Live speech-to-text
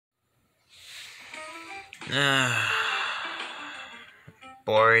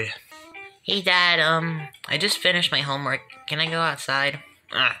Bored. Hey, Dad, I just finished my homework. Can I go outside?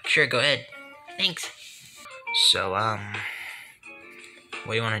 Sure, go ahead. Thanks. So, what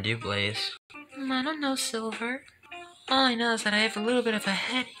do you want to do, Blaze? I don't know, Silver. All I know is that I have a little bit of a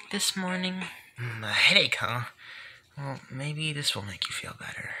headache this morning. A headache, huh? Well, maybe this will make you feel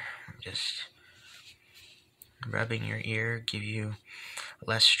better. Just rubbing your ear, give you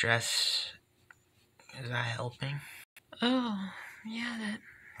less stress. Is that helping? Oh, yeah, that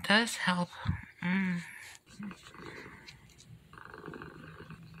does help.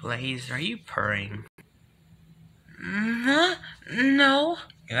 Blaze, are you purring? No.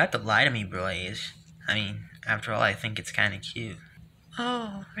 You have to lie to me, Blaze. I mean, after all, I think it's kind of cute.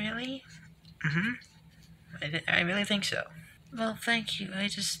 Oh, really? I really think so. Well, thank you. I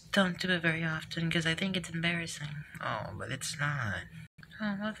just don't do it very often because I think it's embarrassing. Oh, but it's not.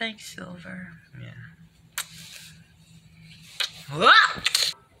 Oh, well, thanks, Silver. Yeah.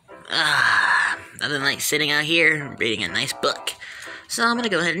 Nothing like sitting out here reading a nice book. So I'm gonna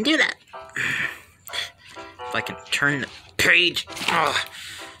go ahead and do that. If I can turn the page.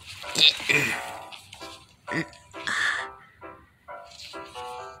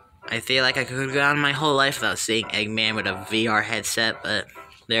 I feel like I could have gone my whole life without seeing Eggman with a VR headset, but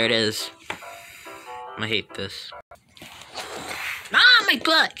there it is. I hate this. My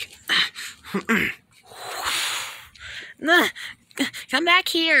book! Come back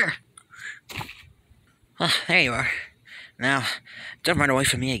here! Oh, there you are. Now, don't run away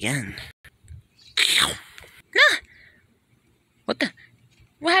from me again. What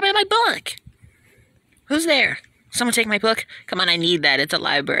happened to my book? Who's there? Someone take my book? Come on, I need that. It's a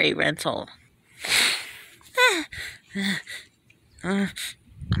library rental. I'm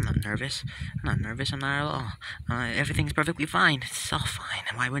not nervous. I'm not at all. Everything's perfectly fine. It's all fine.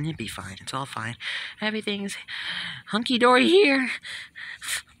 Why wouldn't it be fine? It's all fine. Everything's hunky-dory here.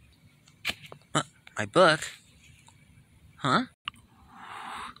 My book? Huh?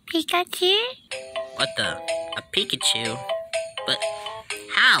 Pikachu? What the? A Pikachu? But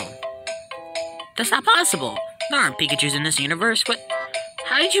how? That's not possible. There aren't Pikachus in this universe. What?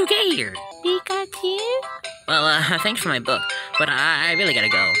 How did you get here? Pikachu? Well, thanks for my book, but I really gotta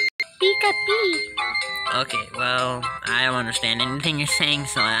go. Pika-pee. Okay, well, I don't understand anything you're saying,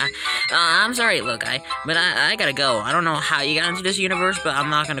 so I'm sorry, look, but I gotta go. I don't know how you got into this universe, but I'm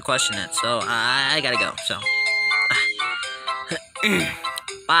not gonna question it, so I gotta go, so.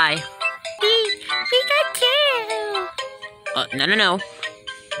 Bye. Pikachu! No.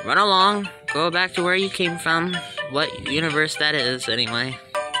 Run along. Go back to where you came from. What universe that is, anyway.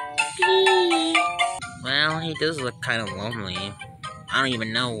 Well, he does look kind of lonely. I don't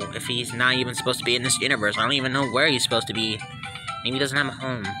even know if he's not even supposed to be in this universe. I don't even know where he's supposed to be. Maybe he doesn't have a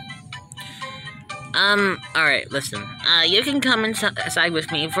home. Alright, listen. You can come inside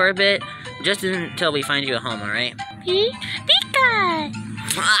with me for a bit, just until we find you a home, alright? Pika!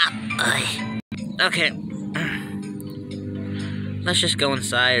 Okay. Let's just go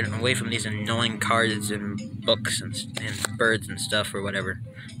inside, away from these annoying cards and books and birds and stuff or whatever.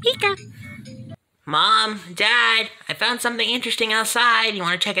 Pika! Mom, Dad, I found something interesting outside. You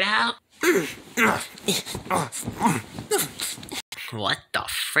want to check it out? What the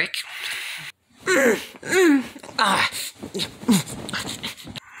frick?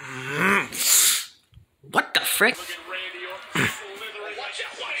 What the frick?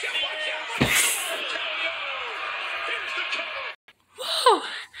 Whoa!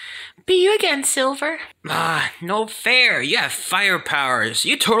 Be you again, Silver. No fair. You have fire powers.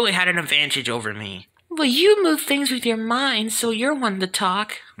 You totally had an advantage over me. Well, you move things with your mind, so you're one to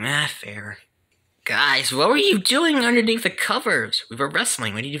talk. Fair. Guys, what were you doing underneath the covers? We were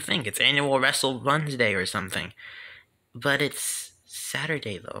wrestling. What do you think? It's annual Wrestle Wednesday or something. But it's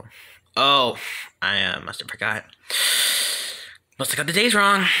Saturday, though. Oh, I must have forgot. Must have got the days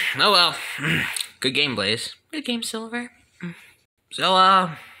wrong. Oh well. Good game, Blaze. Good game, Silver. So,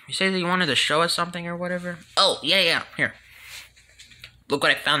 you say that you wanted to show us something or whatever? Oh, yeah. Here. Look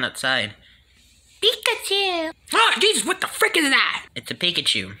what I found outside. Pikachu! Oh, Jesus, what the frick is that? It's a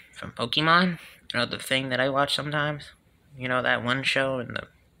Pikachu from Pokémon. You know, the thing that I watch sometimes? You know, that one show and the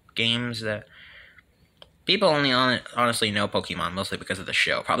games that... People only honestly know Pokemon, mostly because of the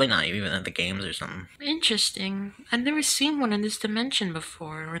show. Probably not even in the games or something. Interesting. I've never seen one in this dimension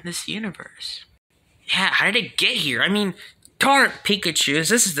before, or in this universe. Yeah, how did it get here? I mean, darn Pikachus.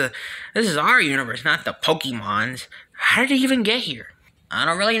 This is our universe, not the Pokemon's. How did it even get here? I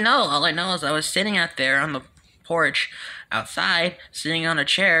don't really know. All I know is I was sitting out there on the porch, outside, sitting on a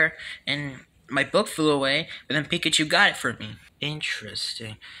chair, and my book flew away, but then Pikachu got it for me.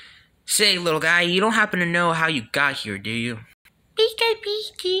 Interesting. Say, little guy, you don't happen to know how you got here, do you? Pika,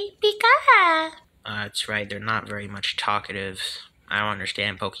 Pika, Pika. That's right, they're not very much talkative. I don't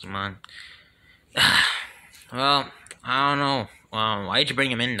understand Pokemon. Well, I don't know. Why'd you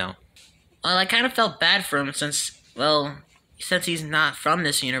bring him in, though? Well, I kind of felt bad for him since he's not from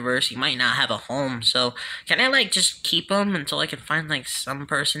this universe, he might not have a home, so can I, just keep him until I can find, some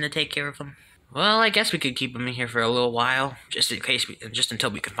person to take care of him? Well, I guess we could keep him in here for a little while, just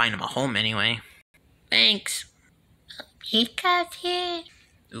until we can find him a home anyway. Thanks. Pika's here.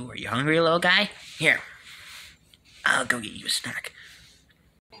 Ooh, are you hungry, little guy? Here. I'll go get you a snack.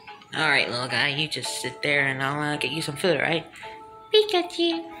 Alright, little guy, you just sit there and I'll get you some food, alright?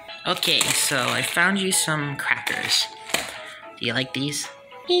 Pikachu. Okay, so I found you some crackers. Do you like these?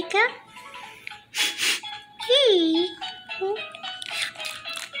 Pika. P.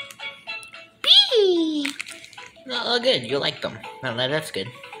 P. Oh, good, you like them. No, that's good.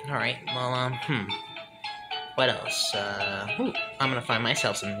 Alright, well, what else? I'm gonna find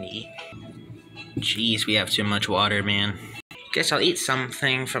myself something to eat. Jeez, we have too much water, man. Guess I'll eat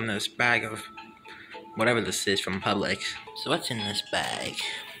something from this bag of whatever this is from Publix. So what's in this bag?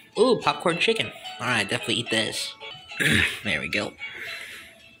 Ooh, popcorn chicken. Alright, definitely eat this. There we go.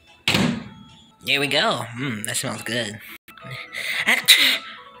 There we go. That smells good.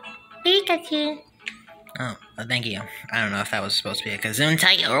 Pikachu. Oh, well, thank you. I don't know if that was supposed to be a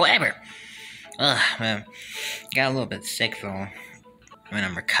Gesundheit or whatever. Ugh, man. Got a little bit sick though. I mean,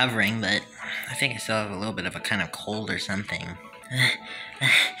 I'm recovering, but I think I still have a little bit of a kind of cold or something.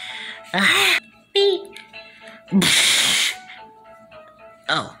 Beep.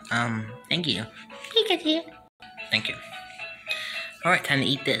 Oh, thank you. Pikachu. Thank you. Alright, time to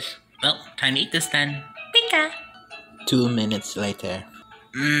eat this. Well, time to eat this then. Pika. 2 minutes later.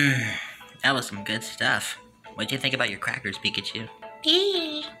 That was some good stuff. What'd you think about your crackers, Pikachu?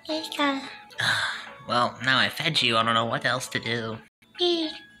 Pika. Well, now I fed you, I don't know what else to do. P.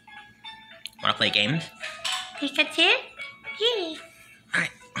 Wanna play games? Pikachu. P.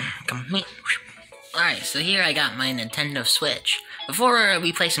 Alright, come with me. Alright, so here I got my Nintendo Switch. Before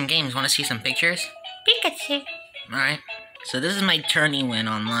we play some games, wanna see some pictures? Pikachu. Alright. So this is my tourney win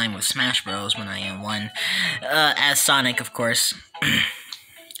online with Smash Bros. When I won. As Sonic, of course.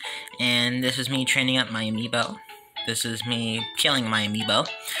 And this is me training up my amiibo. This is me killing my amiibo.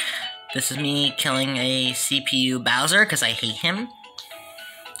 This is me killing a CPU Bowser, because I hate him.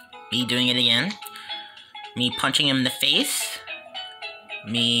 Me doing it again. Me punching him in the face.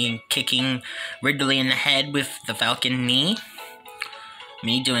 Me kicking Ridley in the head with the Falcon knee.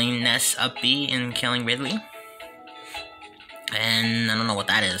 Me doing Ness up B and killing Ridley. And I don't know what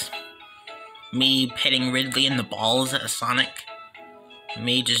that is. Me hitting Ridley in the balls at Sonic.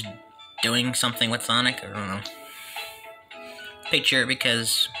 Me just doing something with Sonic, I don't know. Picture,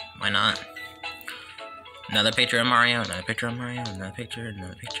 because why not? Another picture of Mario, another picture of Mario, another picture,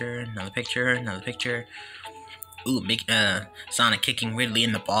 another picture, another picture, another picture. Ooh, big, Sonic kicking Ridley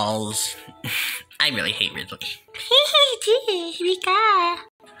in the balls. I really hate Ridley. Pika.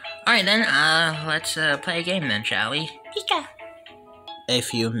 Alright then, let's play a game then, shall we? Pika. A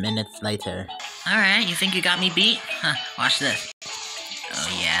few minutes later. Alright, you think you got me beat? Huh, watch this.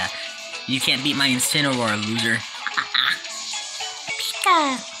 Oh yeah. You can't beat my Incineroar, loser.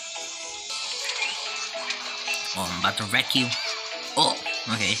 Pika. Oh, I'm about to wreck you. Oh,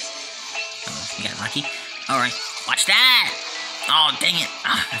 okay. Oh, you got lucky. Alright, watch that! Oh, dang it.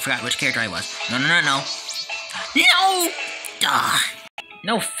 I forgot which character I was. No. No! Duh.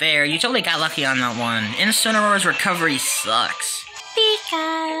 No fair, you totally got lucky on that one. Incineroar's recovery sucks.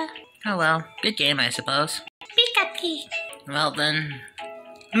 Pika. Oh well, good game, I suppose. Pika P. Well then...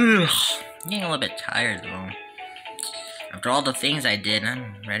 Ugh, I'm getting a little bit tired, though. After all the things I did,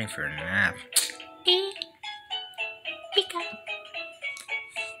 I'm ready for a nap. P. Pika.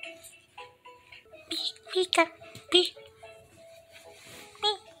 P. Pika. P.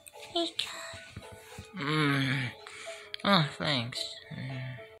 Pika. Oh, thanks.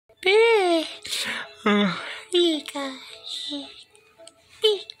 P. Pika.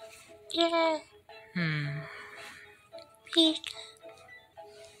 P. Yeah. Pika.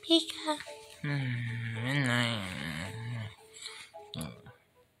 Pika. Midnight.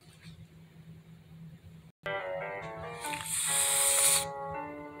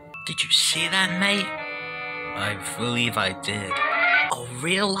 Did you see that, mate? I believe I did. A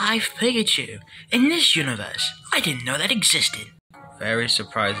real-life Pikachu? In this universe? I didn't know that existed. Very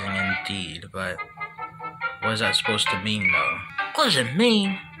surprising indeed, but what is that supposed to mean, though? What does it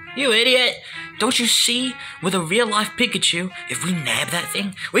mean? You idiot! Don't you see? With a real-life Pikachu, if we nab that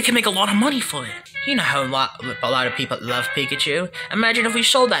thing, we can make a lot of money for it. You know how a lot of people love Pikachu. Imagine if we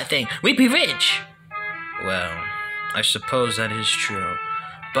sold that thing. We'd be rich. Well, I suppose that is true.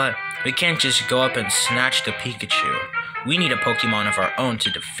 But we can't just go up and snatch the Pikachu. We need a Pokemon of our own to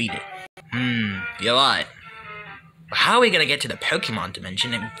defeat it. You're right. But how are we gonna get to the Pokemon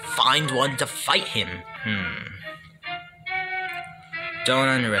dimension and find one to fight him? Don't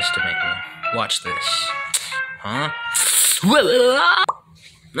underestimate me. Watch this. Huh?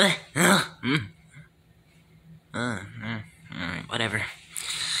 Alright, whatever.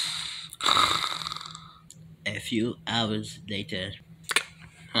 A few hours later.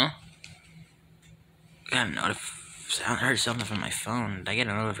 Huh? I heard something from my phone. Did I get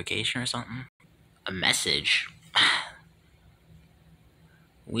a notification or something? A message.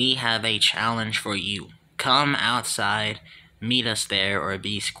 We have a challenge for you. Come outside, meet us there, or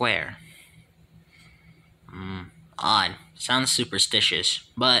be square. Odd. Sounds superstitious,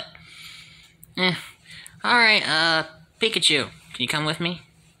 but... Alright, Pikachu, can you come with me?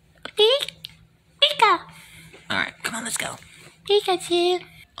 Pika. Alright, come on, let's go. Pikachu.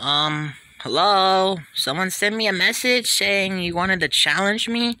 Hello? Someone sent me a message saying you wanted to challenge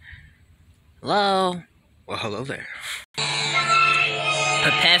me? Hello? Well, hello there.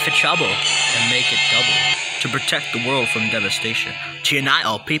 Prepare for trouble and make it double. To protect the world from devastation. To unite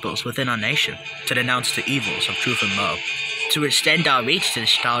all peoples within our nation. To denounce the evils of truth and love. To extend our reach to the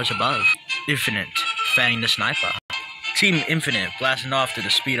stars above. Infinite, fanning the sniper. Team Infinite blasting off to the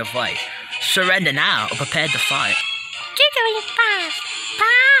speed of light. Surrender now or prepare to fight.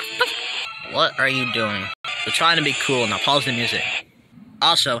 What are you doing? We're trying to be cool, now pause the music.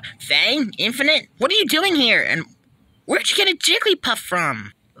 Also, Fang, Infinite, what are you doing here? And where'd you get a Jigglypuff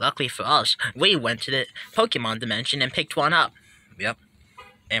from? Luckily for us, we went to the Pokemon dimension and picked one up. Yep.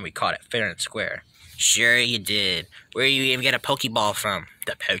 And we caught it fair and square. Sure you did. Where you even get a Pokeball from?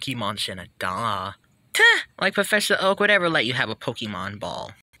 The Pokemon Center, duh. Like Professor Oak would ever let you have a Pokemon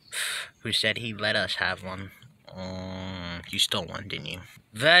ball. Who said he'd let us have one. You stole one, didn't you?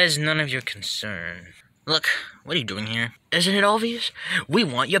 That is none of your concern. Look, what are you doing here? Isn't it obvious? We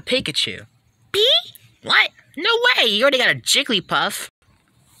want your Pikachu. What? No way! You already got a Jigglypuff.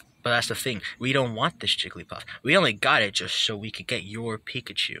 But that's the thing. We don't want this Jigglypuff. We only got it just so we could get your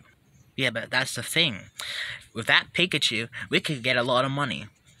Pikachu. Yeah, but that's the thing. With that Pikachu, we could get a lot of money.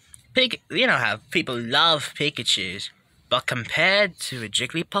 You know how people love Pikachus. But compared to a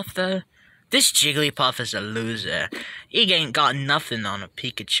Jigglypuff, though, this Jigglypuff is a loser. He ain't got nothing on a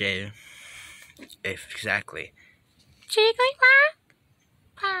Pikachu. Exactly. Jigglypuff.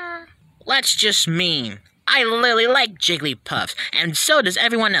 Let's just mean. I literally like Jigglypuffs, and so does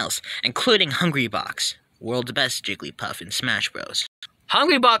everyone else, including Hungrybox, world's best Jigglypuff in Smash Bros.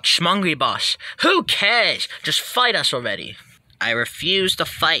 Hungrybox Schmungryboss, who cares? Just fight us already. I refuse to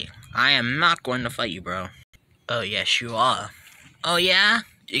fight. I am not going to fight you, bro. Oh, yes, you are. Oh, yeah?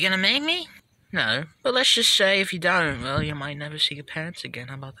 You gonna make me? No, but let's just say if you don't, well, you might never see your parents again.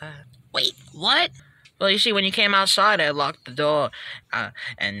 How about that? Wait, what? Well, you see, when you came outside, I locked the door,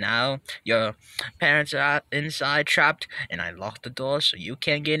 and now your parents are inside trapped, and I locked the door so you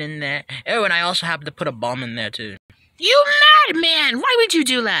can't get in there. Oh, and I also happened to put a bomb in there, too. You madman! Why would you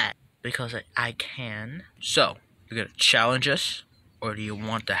do that? Because I can. So, you're gonna challenge us, or do you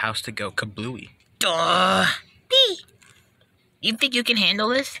want the house to go kablooey? Duh! You think you can handle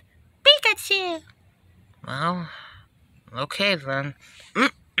this? Pikachu. Well, okay then.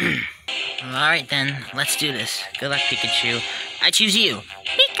 Alright then, let's do this. Good luck, Pikachu. I choose you.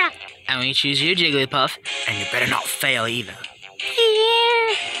 Pika. And we choose you, Jigglypuff. And you better not fail either.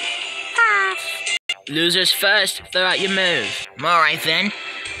 Here. Puff. Losers first, throw out your move. Alright then.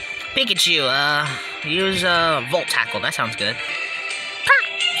 Pikachu, use Volt Tackle. That sounds good. Puff.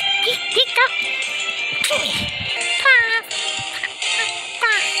 Pika. Puff.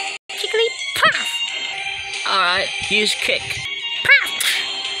 Puff. Jigglypuff. Alright, use Kick.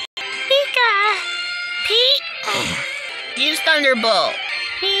 Use Thunderbolt.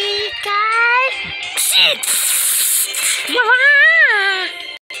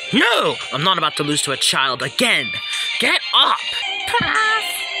 No! I'm not about to lose to a child again. Get up!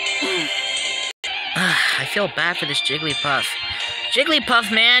 I feel bad for this Jigglypuff.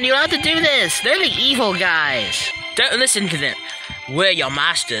 Jigglypuff, man, you don't have to do this. They're the evil guys. Don't listen to them. We're your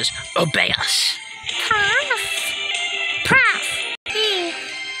masters. Obey us.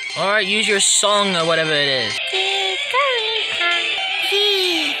 Alright, use your song or whatever it is.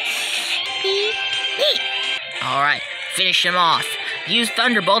 Alright, finish him off. Use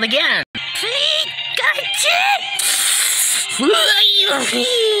Thunderbolt again.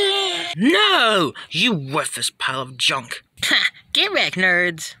 No! You worthless pile of junk. Ha! Get back,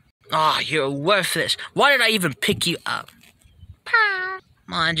 nerds. Aw, you're worthless. Why did I even pick you up? Puff.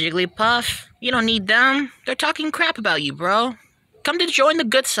 Come on, Jigglypuff. You don't need them. They're talking crap about you, bro. Come to join the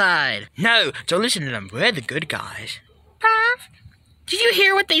good side. No, don't listen to them. We're the good guys. Puff. Did you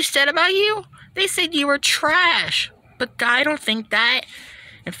hear what they said about you? They said you were trash. But I don't think that.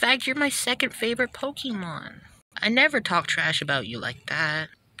 In fact, you're my second favorite Pokemon. I never talk trash about you like that.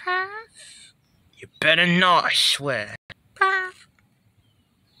 Puff. You better not, I swear. Puff.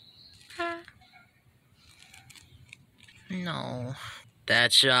 Puff. No.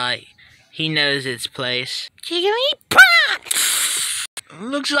 That's right. He knows its place. Jigglypuff.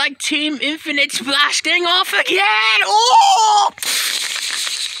 Looks like Team Infinite's blasting off again! Oh!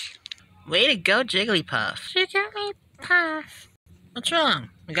 Way to go, Jigglypuff. Jigglypuff. What's wrong?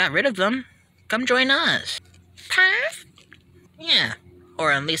 We got rid of them. Come join us. Puff. Yeah.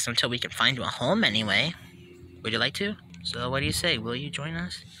 Or at least until we can find you a home anyway. Would you like to? So what do you say? Will you join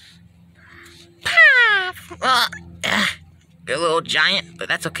us? Puff. Well, you're a little giant, but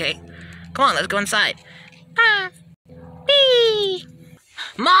that's okay. Come on, let's go inside. Puff. Bee.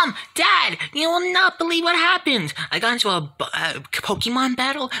 Mom! Dad! You will not believe what happened! I got into a Pokemon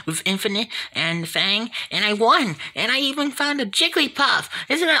battle with Infinite and Fang, and I won! And I even found a Jigglypuff!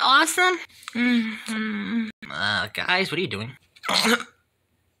 Isn't that awesome? Guys, what are you doing?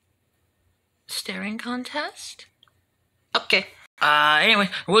 Staring contest? Okay. Anyway,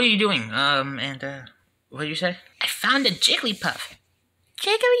 what are you doing? What did you say? I found a Jigglypuff.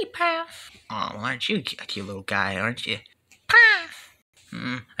 Jigglypuff. Oh, well, aren't you a cute little guy, aren't you? Puff.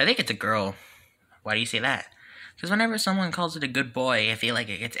 I think it's a girl. Why do you say that? Because whenever someone calls it a good boy, I feel like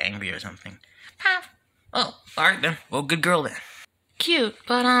it gets angry or something. Puff. Oh, alright then. Well, good girl then. Cute,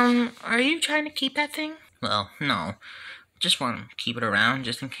 but are you trying to keep that thing? Well, no. Just want to keep it around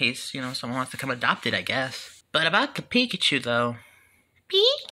just in case, someone wants to come adopt it, I guess. But about the Pikachu, though. Bee?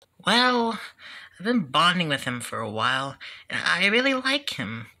 Well, I've been bonding with him for a while, and I really like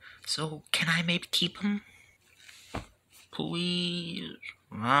him. So, can I maybe keep him? Please?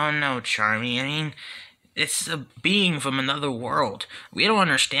 Oh, no, Charmy. I mean, it's a being from another world. We don't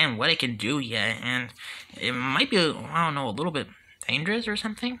understand what it can do yet, and it might be, I don't know, a little bit dangerous or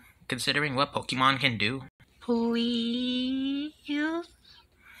something, considering what Pokemon can do. Please?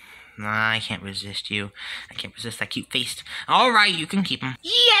 Nah, I can't resist you. I can't resist that cute face. Alright, you can keep him.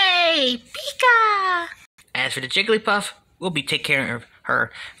 Yay! Pika! As for the Jigglypuff, we'll be taking care of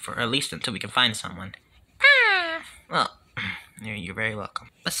her for at least until we can find someone. Puff. Well, you're very welcome.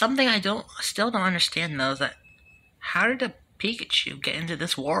 But something I still don't understand though is that how did a Pikachu get into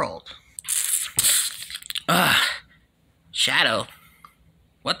this world? Shadow.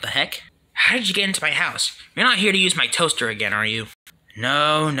 What the heck? How did you get into my house? You're not here to use my toaster again, are you?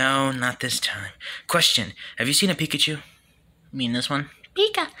 No, not this time. Question, have you seen a Pikachu? You mean this one?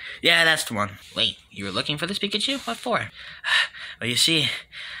 Pika. Yeah, that's the one. Wait, you were looking for this Pikachu? What for? Well, you see,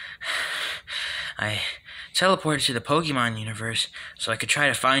 I teleported to the Pokemon universe so I could try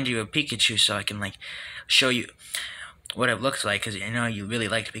to find you a Pikachu so I can, show you what it looks like, because I know you really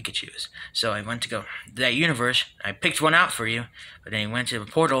liked Pikachus. So I went to go to that universe, I picked one out for you, but then you went to the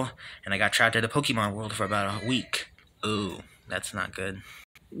portal, and I got trapped in the Pokemon world for about a week. Ooh, that's not good.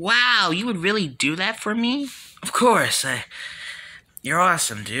 Wow, you would really do that for me? Of course, you're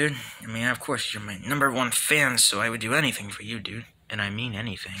awesome, dude. I mean, of course, you're my #1 fan, so I would do anything for you, dude. And I mean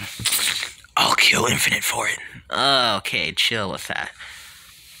anything. I'll kill Infinite for it. Okay, chill with that.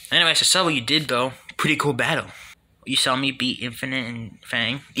 Anyways, I saw what you did, though. Pretty cool battle. You saw me beat Infinite and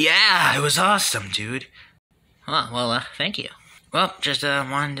Fang? Yeah, it was awesome, dude. Oh, well, thank you. Well, just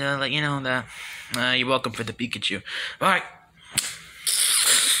wanted to let you know that you're welcome for the Pikachu. Alright.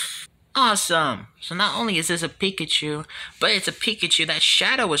 Awesome. So not only is this a Pikachu, but it's a Pikachu that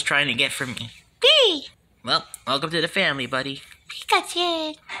Shadow was trying to get from me. Bee. Well, welcome to the family, buddy.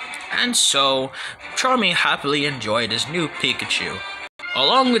 Pikachu. And so, Charmy happily enjoyed his new Pikachu,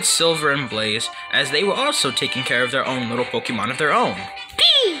 along with Silver and Blaze, as they were also taking care of their own little Pokemon of their own.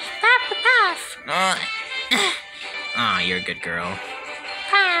 Bee. Puff. You're a good girl.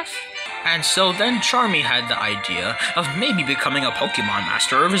 Puff. And so then Charmy had the idea of maybe becoming a Pokemon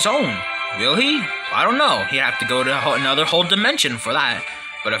master of his own. Will he? I don't know. He'd have to go to another whole dimension for that.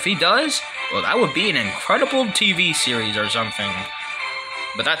 But if he does, well, that would be an incredible TV series or something.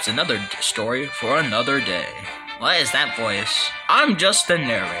 But that's another story for another day. What is that voice? I'm just the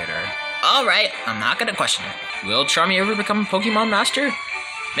narrator. Alright, I'm not gonna question it. Will Charmy ever become a Pokemon master?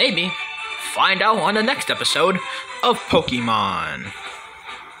 Maybe. Find out on the next episode of Pokemon.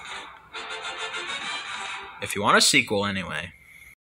 If you want a sequel, anyway.